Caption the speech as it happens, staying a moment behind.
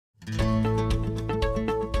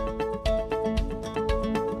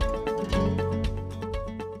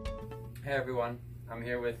Hey everyone, I'm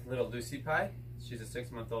here with little Lucy Pie. She's a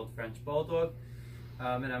 6-month-old French Bulldog,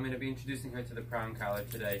 and I'm going to be introducing her to the prong collar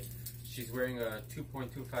today. She's wearing a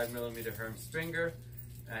 2.25mm Herm Springer,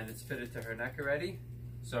 and it's fitted to her neck already.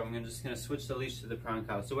 So I'm just going to switch the leash to the prong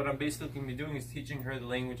collar. So what I'm basically going to be doing is teaching her the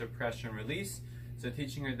language of pressure and release. So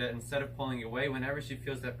teaching her that instead of pulling away, whenever she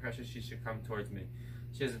feels that pressure, she should come towards me.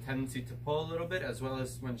 She has a tendency to pull a little bit, as well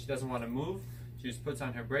as when she doesn't want to move, she just puts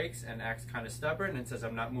on her brakes and acts kind of stubborn and says,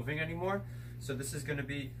 I'm not moving anymore. So this is going to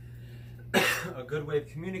be a good way of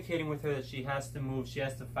communicating with her that she has to move, she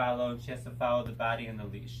has to follow, and she has to follow the body and the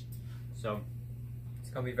leash. So it's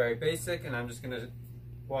going to be very basic, and I'm just going to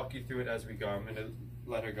walk you through it as we go. I'm going to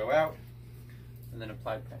let her go out and then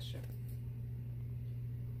apply pressure.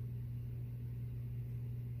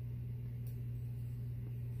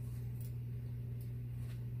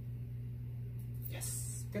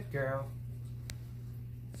 Yes, good girl.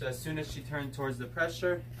 So as soon as she turns towards the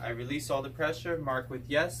pressure, I release all the pressure, mark with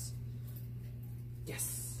yes.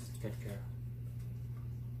 Yes, good girl.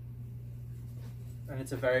 And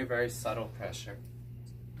it's a very, very subtle pressure.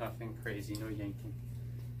 Nothing crazy, no yanking.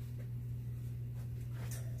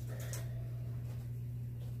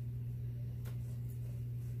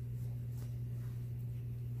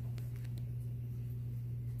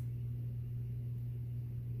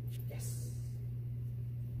 Yes.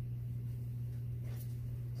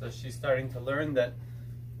 So she's starting to learn that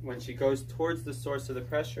when she goes towards the source of the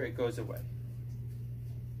pressure, it goes away.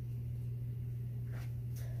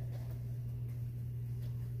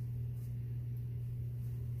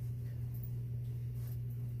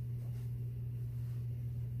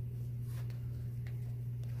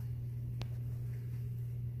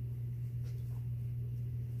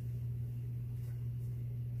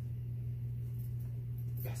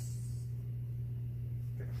 Yes.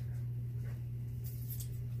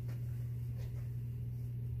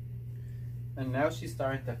 And now she's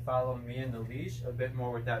starting to follow me in the leash a bit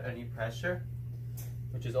more without any pressure,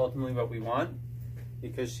 which is ultimately what we want,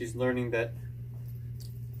 because she's learning that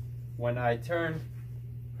when I turn,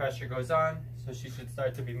 pressure goes on, so she should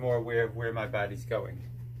start to be more aware of where my body's going.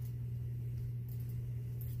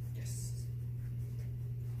 Yes.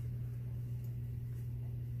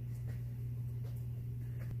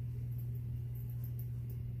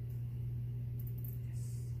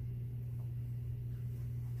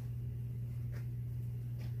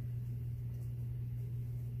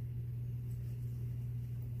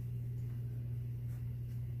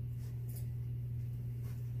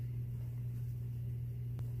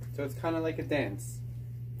 So it's kind of like a dance.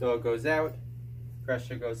 Dog goes out,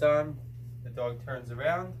 pressure goes on, the dog turns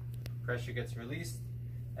around, pressure gets released,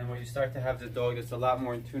 and when you start to have the dog that's a lot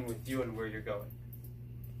more in tune with you and where you're going.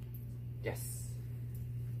 Yes.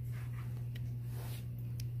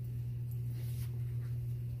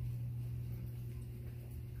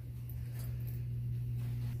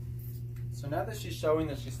 So now that she's showing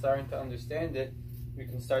that she's starting to understand it, we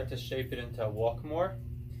can start to shape it into a walk more.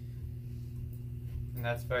 And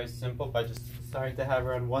that's very simple by just starting to have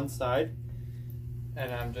her on one side,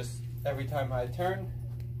 and I'm just, every time I turn,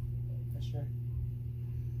 pressure.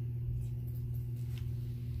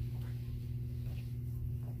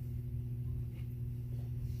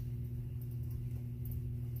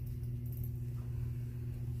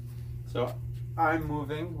 So I'm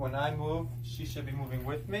moving. When I move, she should be moving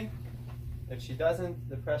with me. If she doesn't,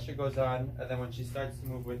 the pressure goes on, and then when she starts to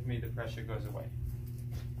move with me, the pressure goes away.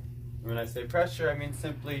 When I say pressure, I mean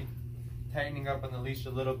simply tightening up on the leash a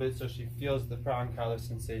little bit so she feels the prong collar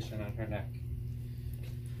sensation on her neck.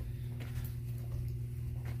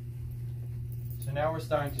 So now we're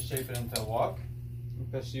starting to shape it into a walk,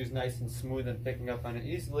 because she was nice and smooth and picking up on it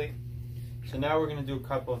easily. So now we're going to do a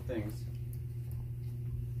couple of things.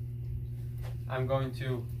 I'm going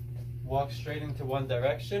to walk straight into one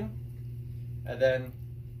direction and then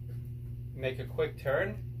make a quick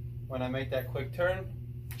turn. When I make that quick turn,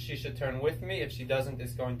 she should turn with me. If she doesn't,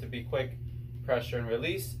 it's going to be quick pressure and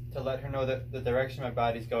release to let her know that the direction my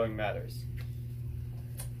body's going matters.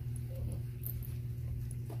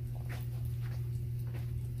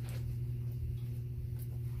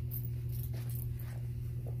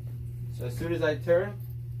 So as soon as I turn,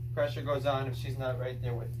 pressure goes on if she's not right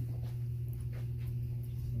there with me.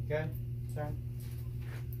 Okay, turn.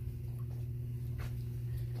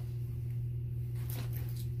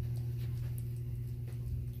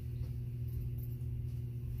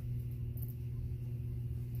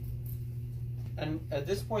 And at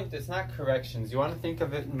this point, it's not corrections. You want to think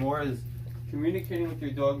of it more as communicating with your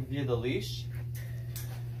dog via the leash,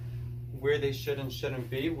 where they should and shouldn't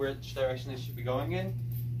be, which direction they should be going in,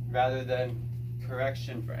 rather than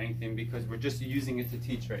correction for anything because we're just using it to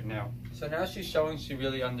teach right now. So now she's showing she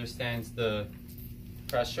really understands the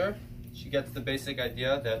pressure. She gets the basic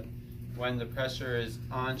idea that when the pressure is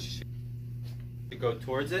on, she should go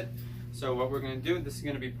towards it. So what we're going to do, this is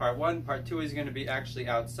going to be part one. Part two is going to be actually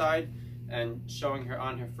outside and showing her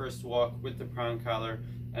on her first walk with the prong collar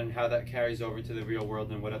and how that carries over to the real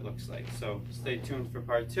world and what it looks like. So stay tuned for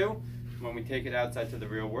part two when we take it outside to the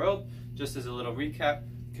real world. Just as a little recap,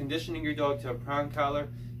 conditioning your dog to a prong collar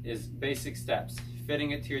is basic steps.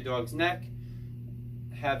 Fitting it to your dog's neck,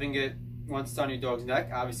 having it, once it's on your dog's neck,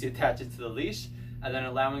 obviously attach it to the leash, and then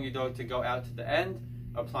allowing your dog to go out to the end,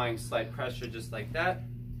 applying slight pressure just like that.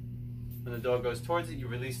 When the dog goes towards it, you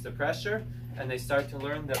release the pressure, and they start to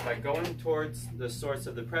learn that by going towards the source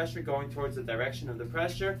of the pressure, going towards the direction of the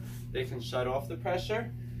pressure, they can shut off the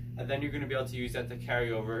pressure, and then you're going to be able to use that to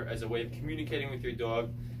carry over as a way of communicating with your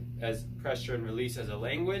dog as pressure and release as a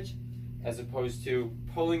language, as opposed to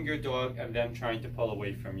pulling your dog and them trying to pull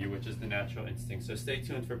away from you, which is the natural instinct. So stay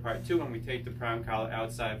tuned for part two when we take the prong collar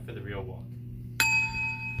outside for the real walk.